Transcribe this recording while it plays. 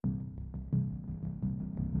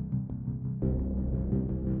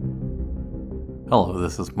Hello,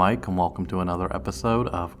 this is Mike, and welcome to another episode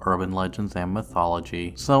of Urban Legends and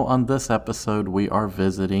Mythology. So on this episode, we are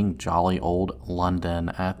visiting jolly old London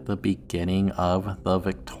at the beginning of the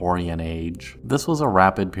Victorian Age. This was a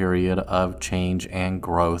rapid period of change and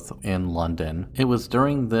growth in London. It was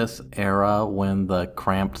during this era when the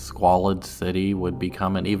cramped, squalid city would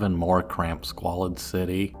become an even more cramped, squalid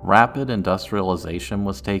city. Rapid industrialization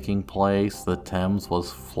was taking place, the Thames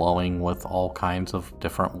was flowing with all kinds of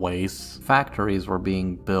different wastes. Factories were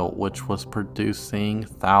being built, which was producing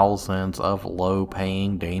thousands of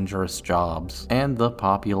low-paying, dangerous jobs, and the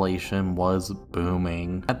population was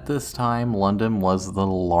booming. At this time, London was the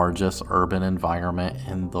largest urban environment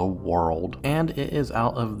in the world, and it is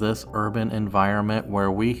out of this urban environment where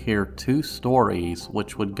we hear two stories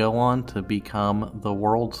which would go on to become the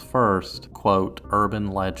world's first, quote, urban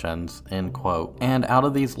legends, end quote. And out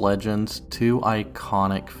of these legends, two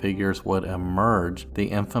iconic figures would emerge: the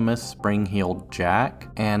infamous Spring-Heeled Jack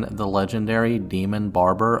and the legendary demon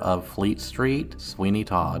barber of Fleet Street, Sweeny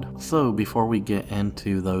Todd. So before we get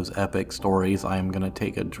into those epic stories, I am going to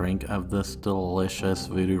take a drink of this delicious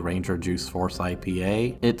Voodoo Ranger Juice Force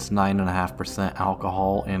IPA. It's 9.5%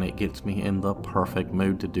 alcohol and it gets me in the perfect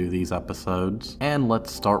mood to do these episodes. And let's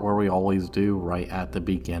start where we always do, right at the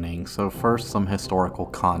beginning. So first, some historical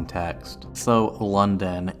context. So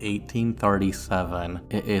London, 1837.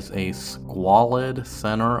 It is a squalid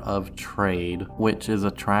center of trade, which is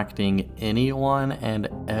attracting anyone and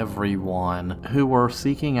everyone who were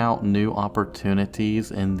seeking out new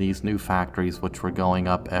opportunities in these new factories which were going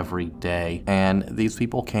up every day. And these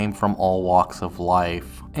people came from all walks of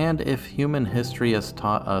life. And if human history has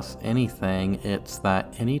taught us anything, it's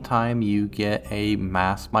that anytime you get a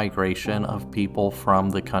mass migration of people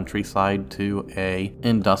from the countryside to a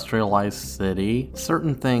industrialized city,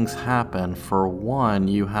 certain things happen. For one,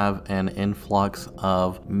 you have an influx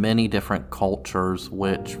of many different cultures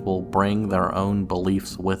which will bring their own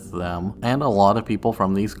beliefs with them. And a lot of people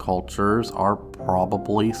from these cultures are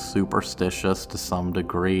probably superstitious to some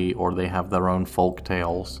degree, or they have their own folk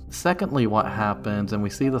tales. Secondly, what happens, and we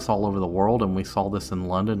see this all over the world, and we saw this in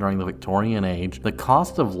London during the Victorian Age, the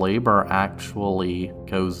cost of labor actually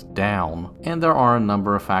goes down. And there are a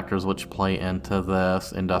number of factors which play into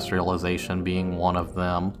this, industrialization being one of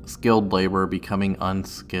them, skilled labor becoming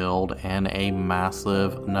unskilled, and a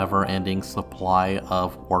massive, never-ending supply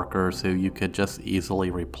of workers who you could just easily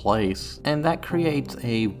replace. And that creates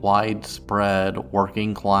a widespread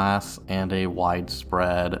working class and a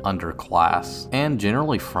widespread underclass. And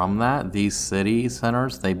generally from that, these city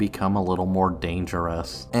centers, they become a little more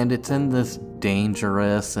dangerous. And it's in this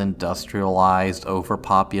dangerous, industrialized,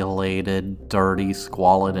 overpopulated, dirty,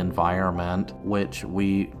 squalid environment which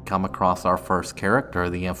we come across our first character,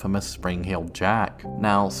 the infamous Spring-Heeled Jack.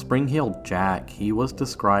 Now, Spring-Heeled Jack, he was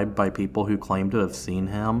described by people who claim to have seen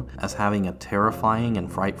him as having a terrifying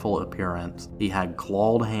and frightful appearance. He had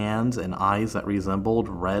clawed hands and eyes that resembled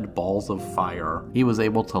red balls of fire. He was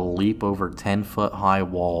able to leap over 10-foot high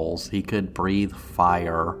walls. He could breathe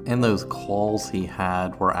fire. And those claws he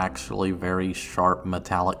had were actually very sharp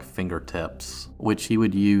metallic fingertips, which he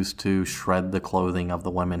would use to shred the clothing of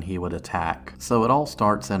the women he would attack. So it all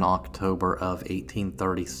starts in October of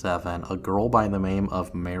 1837. A girl by the name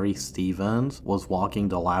of Mary Stevens was walking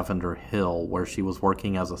to Lavender Hill, where she was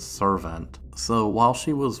working as a servant. So while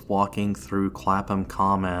she was walking through Clapham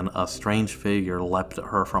Common, a strange figure leapt at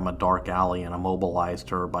her from a dark alley and immobilized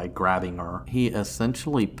her by grabbing her. He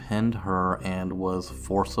essentially pinned her and was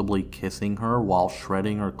forcibly kissing her while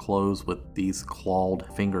shredding her clothes with these clawed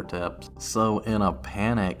fingertips. So in a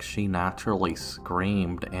panic, she naturally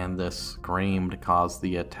screamed, and this scream caused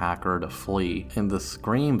the attacker to flee. And the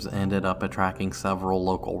screams ended up attracting several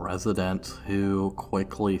local residents who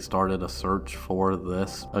quickly started a search for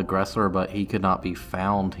this aggressor, but he could not be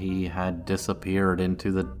found. He had disappeared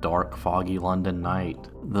into the dark, foggy London night.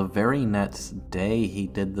 The very next day, he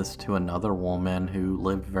did this to another woman who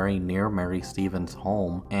lived very near Mary Stevens'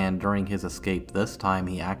 home, and during his escape this time,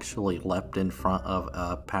 he actually leapt in front of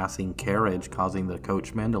a passing carriage, causing the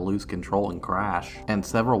coachman to lose control and crash. And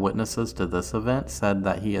several witnesses to this event said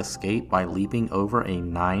that he escaped by leaping over a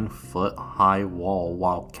 9-foot high wall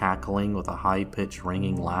while cackling with a high-pitched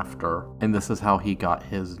ringing laughter. And this is how he got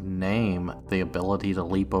his name, The ability to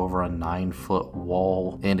leap over a 9-foot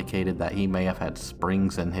wall indicated that he may have had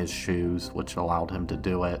springs in his shoes, which allowed him to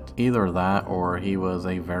do it. Either that or he was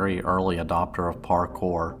a very early adopter of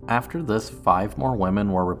parkour. After this, 5 more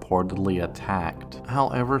women were reportedly attacked.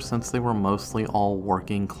 However, since they were mostly all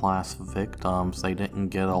working class victims, they didn't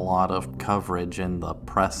get a lot of coverage in the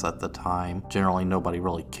press at the time. Generally, nobody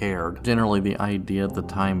really cared. Generally, the idea at the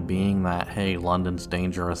time being that, hey, London's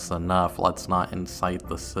dangerous enough, let's not incite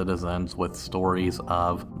the citizens with stories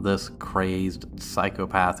of this crazed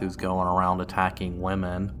psychopath who's going around attacking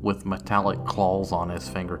women with metallic claws on his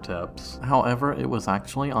fingertips. However, it was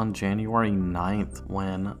actually on January 9th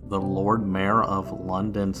when the Lord Mayor of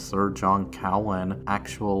London, Sir John Cowan,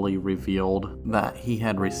 actually revealed that he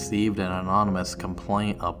had received an anonymous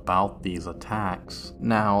complaint about these attacks.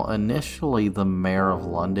 Now, initially, the Mayor of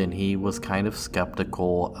London, he was kind of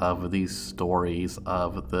skeptical of these stories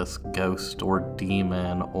of this ghost or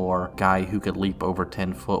demon or guy who could leap over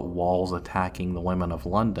 10-foot walls attacking the women of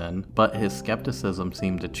London, but his skepticism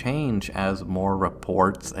seemed to change as more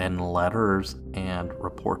reports and letters and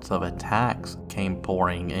reports of attacks came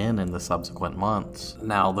pouring in the subsequent months.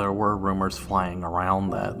 Now, there were rumors flying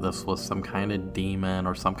around that this was some kind of demon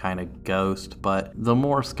or some kind of ghost, but the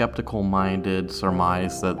more skeptical-minded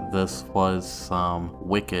surmised that this was some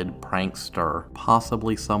wicked prankster,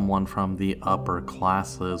 possibly someone from the upper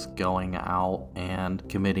classes going out and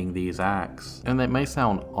committing these acts. And it may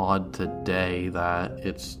sound odd today that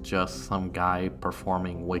it's just some guy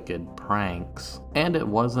performing wicked pranks, and it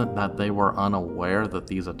wasn't that they were unaware that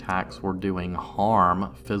these attacks were doing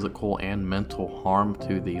harm, physical and mental harm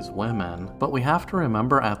to these women, but we have to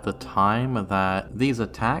remember at the time that these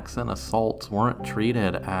attacks and assaults weren't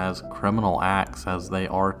treated as criminal acts as they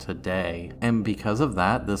are today, and because of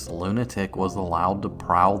that, this lunatic was allowed to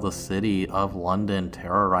prowl the city of London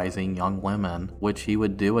terrorizing young women, which he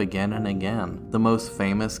would do again and again. The most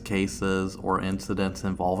famous cases or incidents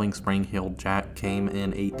involving Spring-Heeled Jack came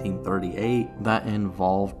in 1838 that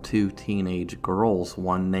involved 2 teenage girls,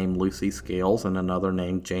 one named Lucy Scales and another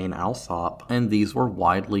named Jane Alsop, and these were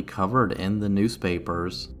widely covered in the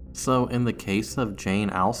newspapers. So in the case of Jane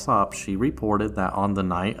Alsop, she reported that on the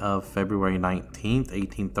night of February 19th,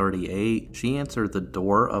 1838, she answered the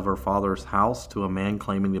door of her father's house to a man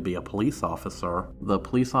claiming to be a police officer. The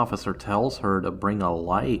police officer tells her to bring a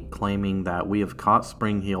light, claiming that we have caught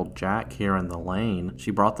Spring-Heeled Jack here in the lane.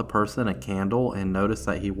 She brought the person a candle and noticed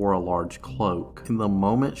that he wore a large cloak. In the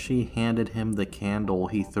moment she handed him the candle,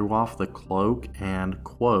 he threw off the cloak and,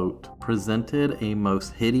 quote, presented a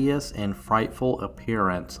most hideous and frightful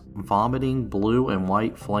appearance, vomiting blue and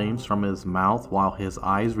white flames from his mouth while his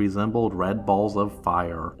eyes resembled red balls of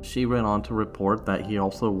fire. She went on to report that he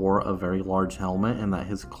also wore a very large helmet and that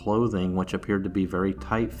his clothing, which appeared to be very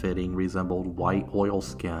tight-fitting, resembled white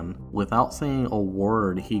oilskin. Without saying a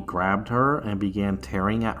word, he grabbed her and began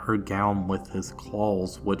tearing at her gown with his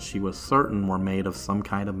claws, which she was certain were made of some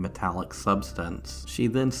kind of metallic substance. She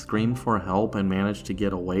then screamed for help and managed to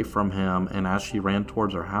get away from him, and as she ran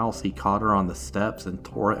towards her house, he caught her on the steps and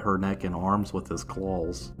tore at her neck and arms with his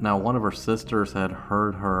claws. Now, one of her sisters had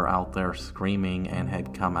heard her out there screaming and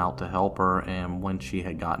had come out to help her, and when she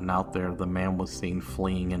had gotten out there, the man was seen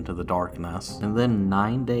fleeing into the darkness. And then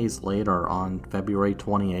 9 days later, on February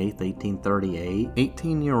 28th, 1838,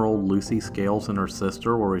 18-year-old Lucy Scales and her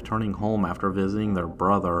sister were returning home after visiting their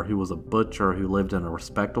brother, who was a butcher who lived in a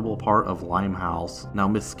respectable part of Limehouse. Now,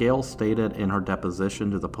 Miss Scales stated in her deposition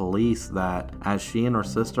to the police that as she and her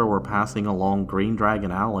sister were passing along Green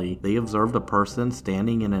Dragon Alley, they observed a person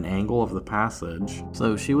standing in an angle of the passage.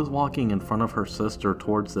 So she was walking in front of her sister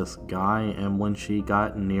towards this guy, and when she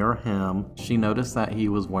got near him, she noticed that he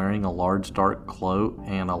was wearing a large dark cloak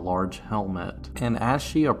and a large helmet. And as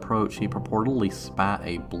she approached, he purportedly spat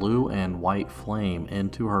a blue and white flame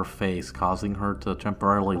into her face, causing her to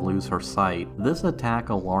temporarily lose her sight. This attack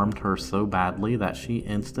alarmed her so badly that she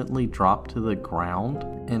instantly dropped to the ground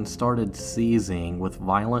and started seizing with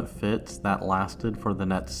violent fits that lasted for the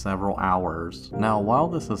next several hours. Now, while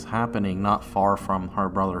this is happening not far from her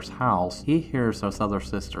brother's house, he hears his other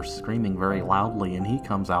sister screaming very loudly, and he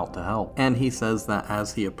comes out to help. And he says that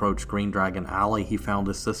as he approached Green Dragon Alley, he found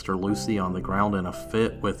his sister Lucy on the ground in a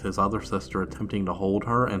fit, with his other sister attempting to hold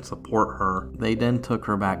her and support her. They then took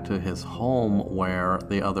her back to his home, where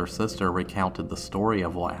the other sister recounted the story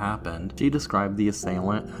of what happened. She described the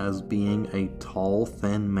assailant as being a tall,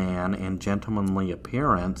 thin man and gentlemanly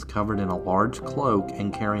appearance, covered in a large cloak and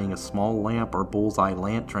seen carrying a small lamp or bullseye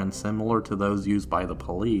lantern similar to those used by the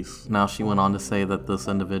police. Now, she went on to say that this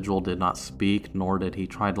individual did not speak, nor did he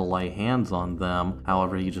try to lay hands on them.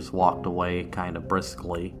 However, he just walked away kind of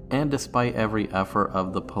briskly. And despite every effort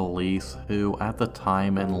of the police, who at the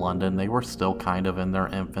time in London, they were still kind of in their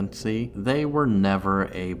infancy, they were never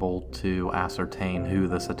able to ascertain who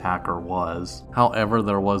this attacker was. However,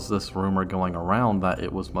 there was this rumor going around that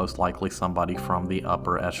it was most likely somebody from the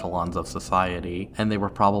upper echelons of society, and they were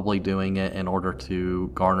probably doing it in order to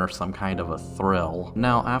garner some kind of a thrill.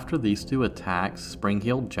 Now, after these two attacks,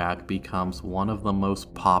 Spring-Heeled Jack becomes one of the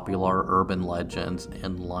most popular urban legends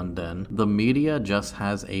in London. The media just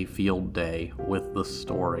has a field day with the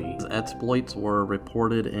story. His exploits were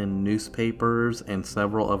reported in newspapers and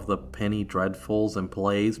several of the penny dreadfuls and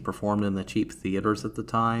plays performed in the cheap theaters at the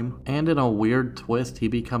time. And in a weird twist, he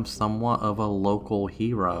becomes somewhat of a local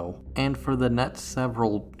hero. And for the next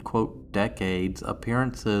several, quote, decades,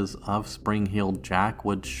 appearances of Spring-Heeled Jack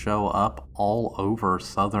would show up all over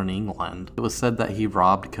southern England. It was said that he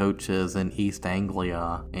robbed coaches in East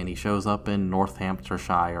Anglia, and he shows up in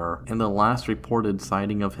Northamptonshire, and the last reported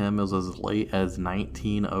sighting of him is as late as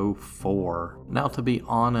 1904. Now, to be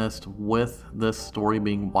honest, with this story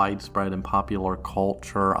being widespread in popular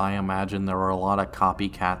culture, I imagine there are a lot of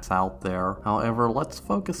copycats out there. However, let's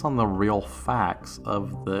focus on the real facts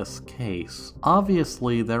of this case.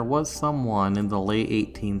 Obviously, there was someone in the late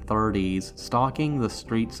 1830s stalking the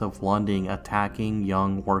streets of London, attacking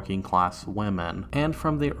young working class women. And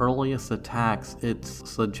from the earliest attacks, it's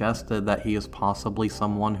suggested that he is possibly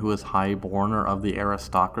someone who is highborn or of the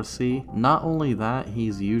aristocracy. Not only that,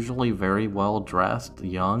 he's usually very well dressed,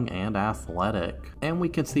 young, and athletic. And we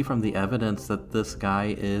can see from the evidence that this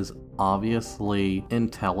guy is obviously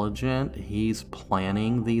intelligent. He's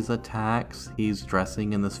planning these attacks. He's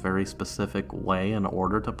dressing in this very specific way in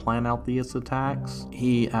order to plan out these attacks.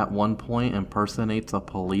 He at one point impersonates a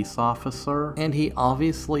police officer, and he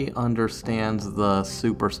obviously understands the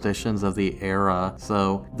superstitions of the era.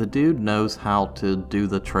 So the dude knows how to do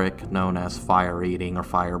the trick known as fire eating or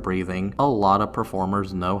fire breathing. A lot of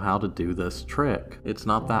performers know how to do this trick. It's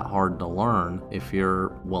not that hard to learn if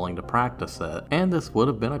you're willing to practice it. And this would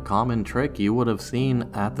have been a common trick you would have seen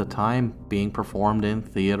at the time being performed in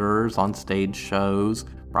theaters, on stage shows,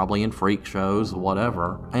 probably in freak shows,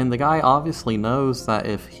 whatever. And the guy obviously knows that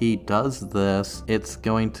if he does this, it's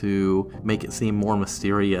going to make it seem more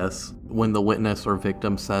mysterious. When the witness or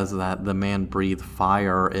victim says that the man breathed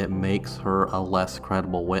fire, it makes her a less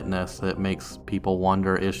credible witness. It makes people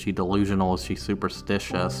wonder, is she delusional? Is she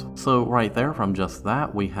superstitious? So right there, from just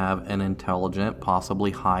that, we have an intelligent,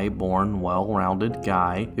 possibly high-born, well-rounded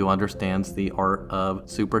guy who understands the art of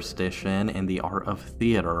superstition and the art of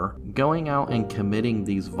theater, going out and committing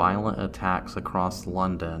these violent attacks across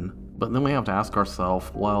London. But then we have to ask ourselves,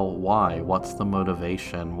 well, why? What's the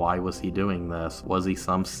motivation? Why was he doing this? Was he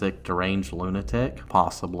some sick, deranged lunatic?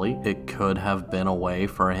 Possibly. It could have been a way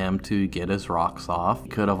for him to get his rocks off. He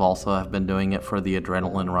could have also have been doing it for the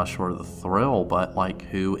adrenaline rush or the thrill, but like,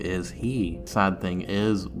 who is he? Sad thing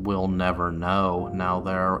is, we'll never know. Now,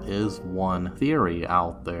 there is one theory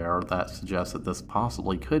out there that suggests that this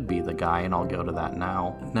possibly could be the guy, and I'll go to that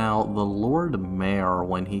now. Now, the Lord Mayor,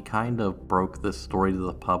 when he kind of broke this story to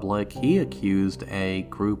the public, he accused a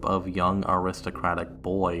group of young aristocratic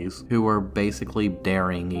boys who were basically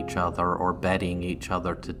daring each other or betting each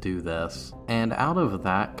other to do this. And out of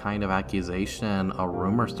that kind of accusation, a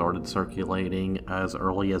rumor started circulating as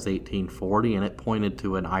early as 1840, and it pointed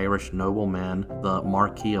to an Irish nobleman, the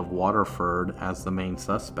Marquis of Waterford, as the main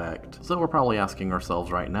suspect. So we're probably asking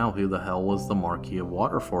ourselves right now, who the hell was the Marquis of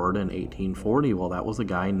Waterford in 1840? Well, that was a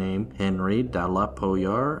guy named Henry de la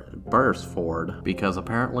Poyar Beresford, because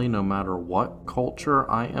apparently no matter what culture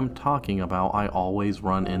I am talking about, I always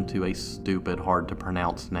run into a stupid, hard to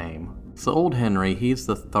pronounce name. So old Henry, he's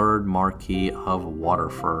the third Marquis of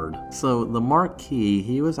Waterford. So the Marquis,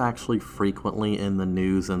 he was actually frequently in the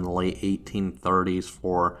news in the late 1830s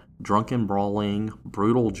for drunken brawling,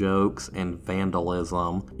 brutal jokes, and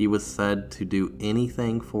vandalism. He was said to do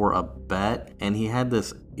anything for a bet, and he had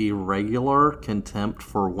this irregular contempt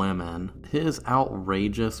for women. His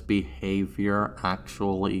outrageous behavior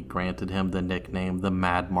actually granted him the nickname the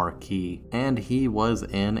Mad Marquis, and he was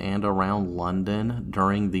in and around London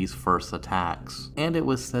during these first attacks. And it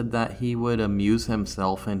was said that he would amuse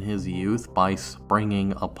himself in his youth by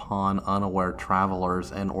springing upon unaware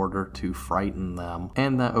travelers in order to frighten them,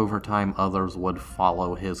 and that over time others would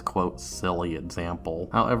follow his quote silly example.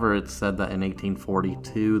 However, it's said that in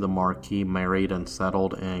 1842 the Marquis married and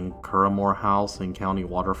settled in Curramore House in County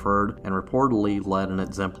Waterford and reportedly led an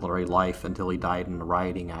exemplary life until he died in a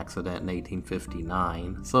rioting accident in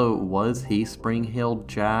 1859. So was he Spring-Heeled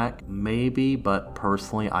Jack? Maybe, but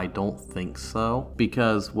personally I don't think so,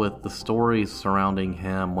 because with the stories surrounding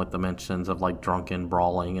him, with the mentions of like drunken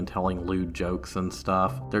brawling and telling lewd jokes and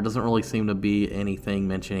stuff, there doesn't really seem to be anything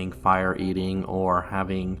mentioning fire eating or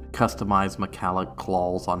having customized metallic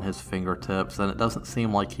claws on his fingertips, and it doesn't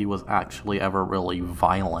seem like he was actually ever really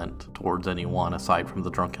violent towards anyone aside from the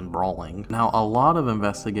drunken brawling. Now, a lot of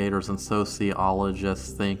investigators and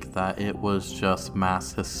sociologists think that it was just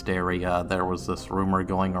mass hysteria. There was this rumor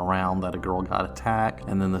going around that a girl got attacked,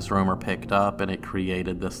 and then this rumor picked up and it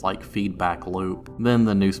created this like feedback loop. Then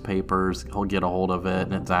the newspapers will get a hold of it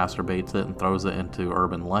and it exacerbates it and throws it into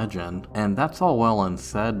urban legend. And that's all well and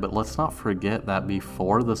said, but let's not forget that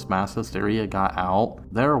before this mass hysteria got out,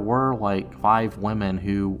 there were like 5 women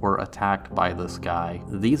who were attacked by this guy.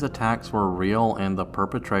 These attacks were real and the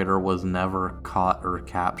perpetrator was never caught or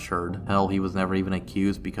captured. Hell, he was never even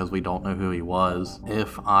accused because we don't know who he was.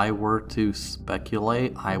 If I were to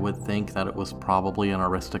speculate, I would think that it was probably an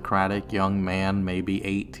aristocratic young man, maybe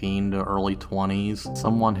 18 to early 20s,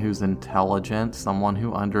 someone who's intelligent, someone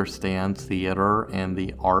who understands theater and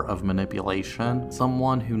the art of manipulation,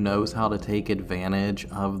 someone who knows how to take advantage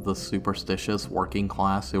of the superstitious working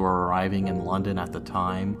class who were arriving in London at the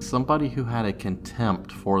time, somebody who had a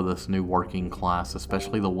contempt for this new working class,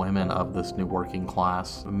 especially the women of this new working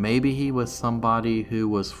class. Maybe he was somebody who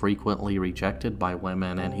was frequently rejected by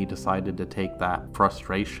women and he decided to take that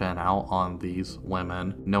frustration out on these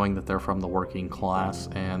women, knowing that they're from the working class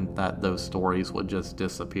and that those stories would just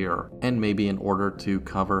disappear. And maybe in order to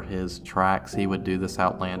cover his tracks, he would do this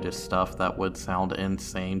outlandish stuff that would sound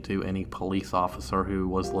insane to any police officer who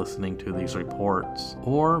was listening to these reports.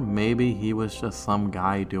 Or maybe he was just some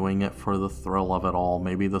guy doing it for the thrill of it all.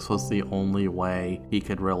 Maybe this was the only way he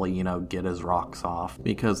could really, get his rocks off.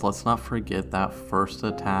 Because let's not forget that first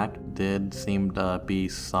attack did seem to be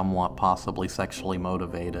somewhat possibly sexually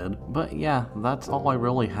motivated. But yeah, that's all I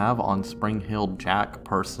really have on Spring-Heeled Jack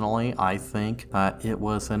personally. I think that it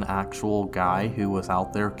was an actual guy who was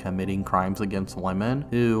out there committing crimes against women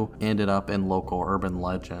who ended up in local urban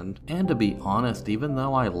legend. And to be honest, even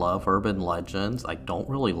though I love urban legends, I don't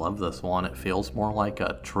really love this one. It feels more like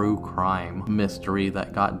a true crime mystery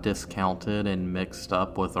that got discounted and mixed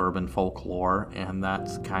up with urban folklore, and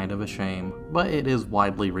that's kind of a shame. But it is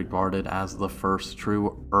widely regarded as the first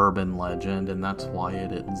true urban legend, and that's why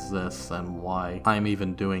it exists and why I'm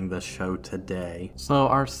even doing this show today. So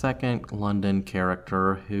our second London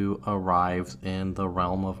character who arrives in the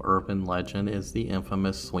realm of urban legend is the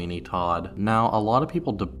infamous Sweeny Todd. Now, a lot of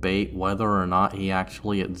people debate whether or not he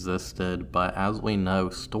actually existed, but as we know,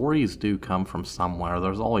 stories do come from somewhere.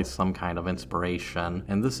 There's always some kind of inspiration,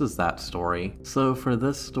 and this is that story. So for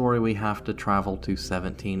this story, we have to travel to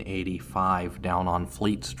 1785 down on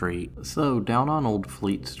Fleet Street. So down on Old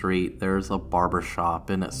Fleet Street, there's a barber shop,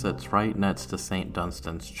 and it sits right next to St.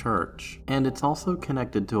 Dunstan's Church. And it's also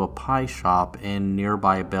connected to a pie shop in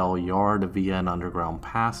nearby Bell Yard via an underground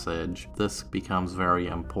passage. This becomes very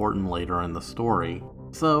important later in the story.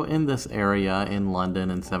 So in this area in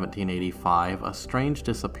London in 1785, a strange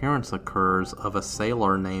disappearance occurs of a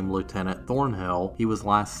sailor named Lieutenant Thornhill. He was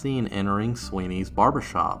last seen entering Sweeney's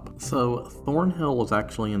barbershop. So Thornhill was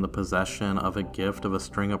actually in the possession of a gift of a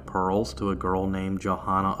string of pearls to a girl named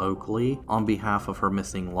Johanna Oakley on behalf of her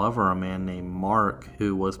missing lover, a man named Mark,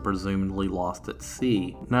 who was presumably lost at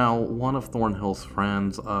sea. Now, one of Thornhill's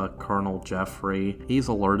friends, Colonel Jeffrey, he's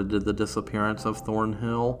alerted to the disappearance of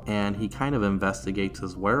Thornhill, and he kind of investigates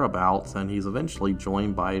his whereabouts, and he's eventually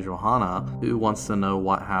joined by Johanna, who wants to know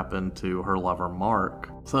what happened to her lover Mark.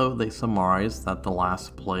 So they surmise that the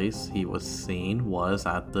last place he was seen was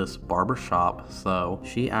at this barbershop, so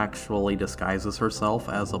she actually disguises herself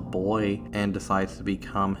as a boy and decides to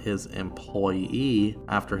become his employee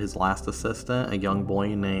after his last assistant, a young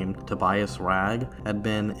boy named Tobias Ragg, had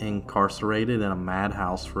been incarcerated in a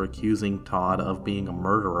madhouse for accusing Todd of being a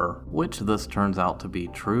murderer, which this turns out to be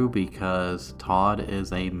true because Todd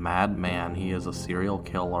is a madman. He is a serial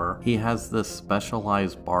killer. He has this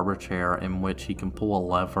specialized barber chair in which he can pull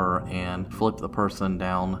a lever and flip the person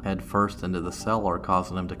down head first into the cellar,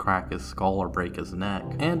 causing him to crack his skull or break his neck.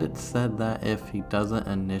 And it's said that if he doesn't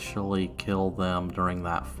initially kill them during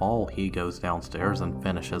that fall, he goes downstairs and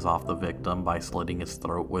finishes off the victim by slitting his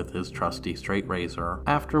throat with his trusty straight razor,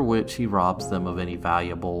 after which he robs them of any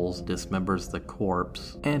valuables, dismembers the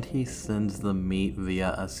corpse, and he sends the meat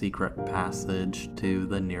via a secret passage to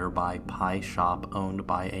the nearby pie shop owned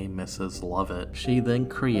by a Mrs. Lovett. She then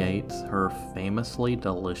creates her famously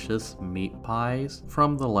delicious meat pies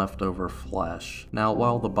from the leftover flesh. Now,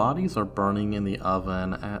 while the bodies are burning in the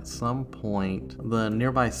oven, at some point, the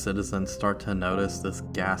nearby citizens start to notice this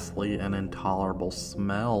ghastly and intolerable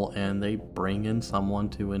smell, and they bring in someone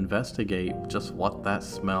to investigate just what that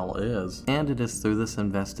smell is. And it is through this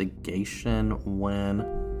investigation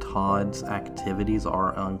when Todd's activities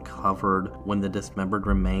are uncovered, when the dismembered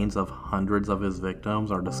remains of hundreds of his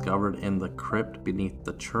victims are discovered in the crypt beneath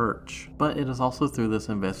the church. But it is also through this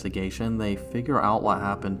investigation they figure out what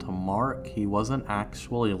happened to Mark. He wasn't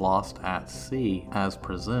actually lost at sea, as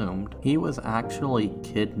presumed. He was actually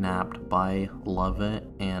kidnapped by Lovett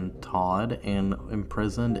and Todd and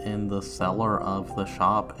imprisoned in the cellar of the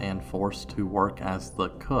shop and forced to work as the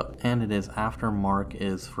cook. And it is after Mark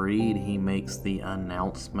is freed he makes the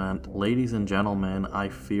announcement, "Ladies and gentlemen, I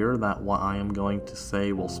fear that what I am going to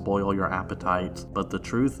say will spoil your appetites, but the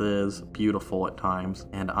truth is beautiful at times,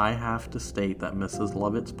 and I have to state that Mrs.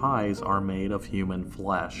 Lovett's pies are made of human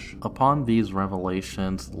flesh." Upon these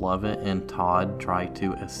revelations, Lovett and Todd try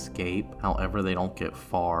to escape, however they don't get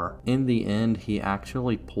far. In the end, he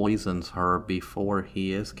actually poisons her before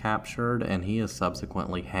he is captured, and he is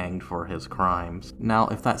subsequently hanged for his crimes. Now,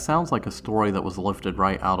 if that sounds like a story that was lifted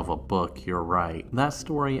right out of a book, you're right. That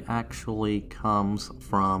story actually comes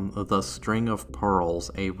from The String of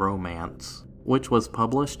Pearls, a romance, which was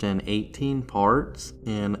published in 18 parts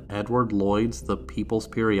in Edward Lloyd's The People's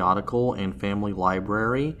Periodical and Family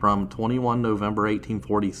Library from 21 November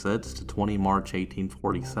 1846 to 20 March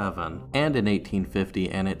 1847. And in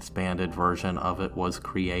 1850, an expanded version of it was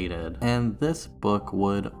created. And this book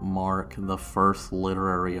would mark the first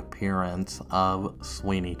literary appearance of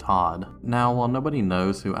Sweeny Todd. Now, while nobody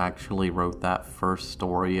knows who actually wrote that first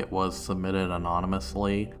story, it was submitted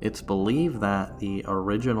anonymously. It's believed that the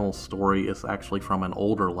original story is actually from an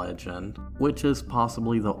older legend, which is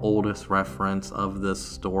possibly the oldest reference of this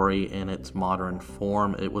story in its modern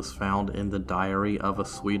form. It was found in the diary of a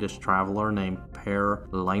Swedish traveler named Per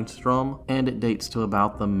Lindström, and it dates to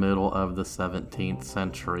about the middle of the 17th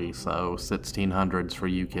century, so 1600s for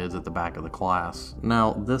you kids at the back of the class.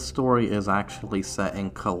 Now, this story is actually set in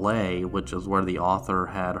Calais, which is where the author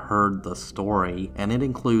had heard the story, and it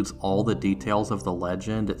includes all the details of the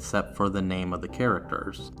legend except for the name of the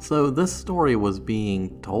characters. So this story was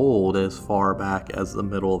being told as far back as the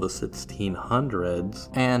middle of the 1600s,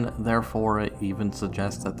 and therefore it even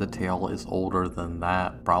suggests that the tale is older than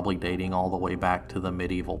that, probably dating all the way back to the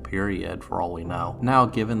medieval period for all we know. Now,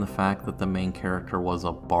 given the fact that the main character was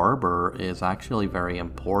a barber is actually very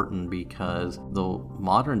important, because the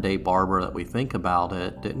modern day barber that we think about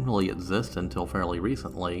it didn't really exist until fairly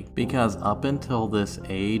recently, because up until this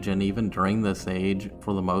age and even during this age,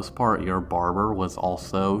 for the most part, your barber was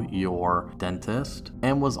also your dentist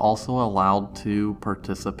and was also allowed to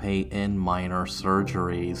participate in minor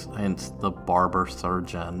surgeries, hence the barber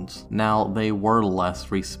surgeons. Now, they were less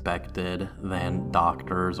respected than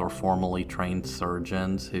doctors or formally trained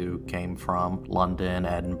surgeons who came from London,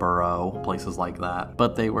 Edinburgh, places like that,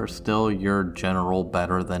 but they were still your general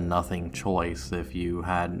better than nothing choice if you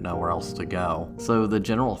had nowhere else to go. So the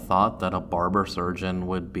general thought that a barber surgeon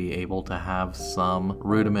would be able to have some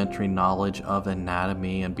rudimentary knowledge of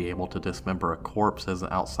anatomy and be able to dismember a corpse is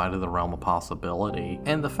outside of the realm of possibility.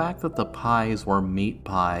 And the fact that the pies were meat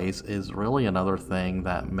pies is really another thing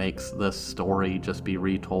that makes this story just be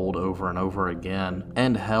retold over and over again.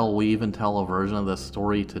 And hell, we even tell a version of this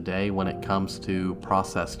story today when it comes to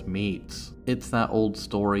processed meats. It's that old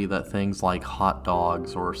story that things like hot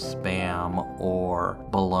dogs or Spam or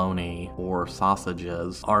bologna or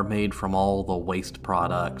sausages are made from all the waste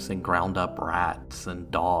products and ground up rats and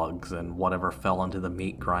dogs and whatever fell into the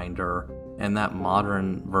meat grinder. And that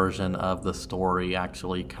modern version of the story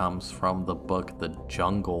actually comes from the book The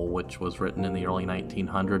Jungle, which was written in the early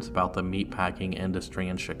 1900s about the meatpacking industry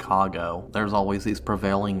in Chicago. There's always these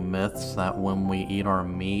prevailing myths that when we eat our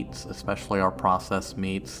meats, especially our processed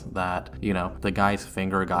meats, that, you know, the guy's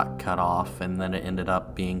finger got cut off and then it ended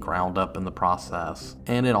up being ground up in the process.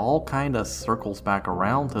 And it all kind of circles back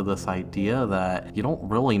around to this idea that you don't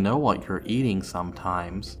really know what you're eating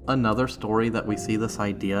sometimes. Another story that we see this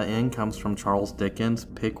idea in comes from Charles Dickens'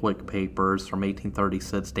 Pickwick Papers from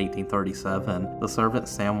 1836 to 1837. The servant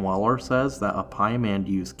Sam Weller says that a pie man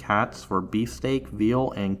used cats for beefsteak,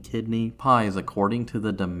 veal, and kidney pies according to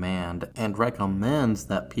the demand, and recommends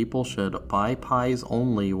that people should buy pies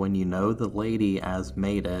only when you know the lady has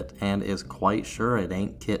made it and is quite sure it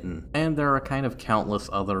ain't kitten. And there are kind of countless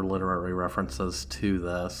other literary references to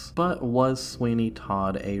this. But was Sweeny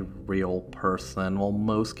Todd a real person? Well,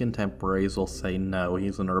 most contemporaries will say no,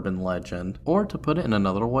 he's an urban legend. legend. Or to put it in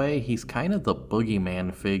another way, he's kind of the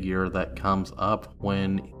boogeyman figure that comes up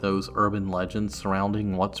when those urban legends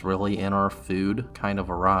surrounding what's really in our food kind of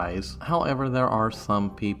arise. However, there are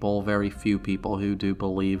some people, very few people, who do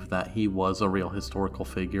believe that he was a real historical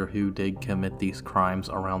figure who did commit these crimes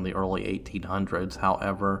around the early 1800s.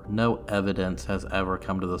 However, no evidence has ever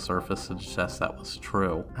come to the surface to suggest that was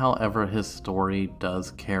true. However, his story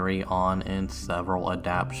does carry on in several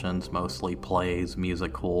adaptations, mostly plays,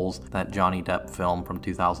 musicals, that Johnny Depp film from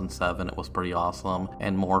 2007, it was pretty awesome,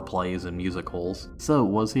 and more plays and musicals. So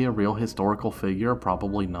was he a real historical figure?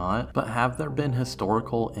 Probably not. But have there been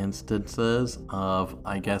historical instances of,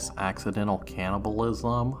 I guess, accidental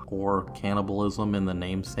cannibalism or cannibalism in the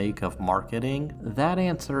namesake of marketing? That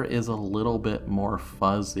answer is a little bit more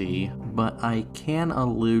fuzzy, but I can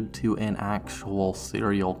allude to an actual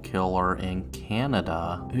serial killer in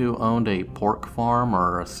Canada who owned a pork farm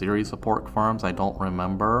or a series of pork farms, I don't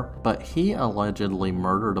remember, but he allegedly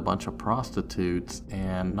murdered a bunch of prostitutes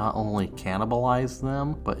and not only cannibalized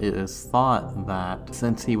them, but it is thought that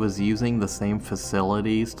since he was using the same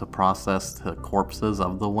facilities to process the corpses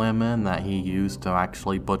of the women that he used to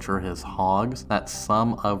actually butcher his hogs, that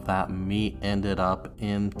some of that meat ended up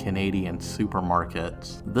in Canadian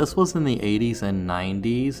supermarkets. This was in the 80s and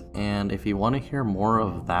 90s, and if you want to hear more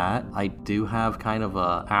of that, I do have kind of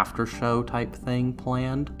a after show type thing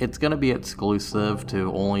planned. It's going to be exclusive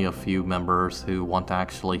to only a few members who want to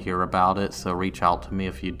actually hear about it, so reach out to me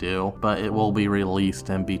if you do, but it will be released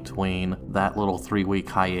in between that little 3-week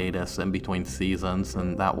hiatus in between seasons,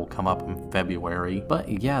 and that will come up in February.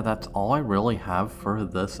 But yeah, that's all I really have for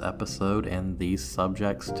this episode and these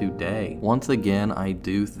subjects today. Once again, I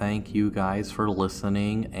do thank you guys for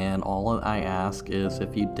listening, and all I ask is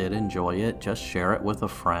if you did enjoy it, just share it with a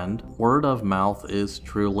friend. Word of mouth is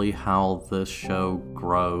truly how this show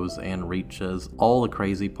grows and reaches all the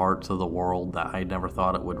crazy parts of the world that I never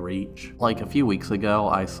thought it would reach. Like a few weeks ago,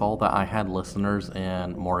 I saw that I had listeners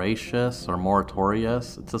in Mauritius or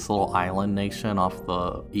Mauritius. It's this little island nation off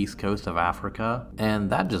the east coast of Africa, and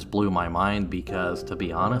that just blew my mind because, to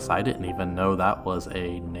be honest, I didn't even know that was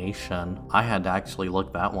a nation. I had to actually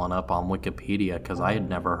look that one up on Wikipedia because I had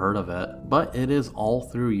never heard of it. But it is all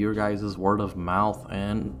through your guys' word of mouth,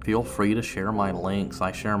 and feel free to share my links.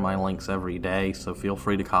 I share my links every day, so feel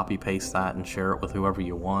free to copy paste that and share it with whoever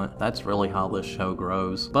you want. That's really how this show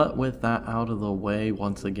grows. But with that out of the way,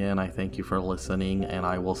 once again, I thank you for listening, and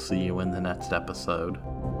I will see you in the next episode.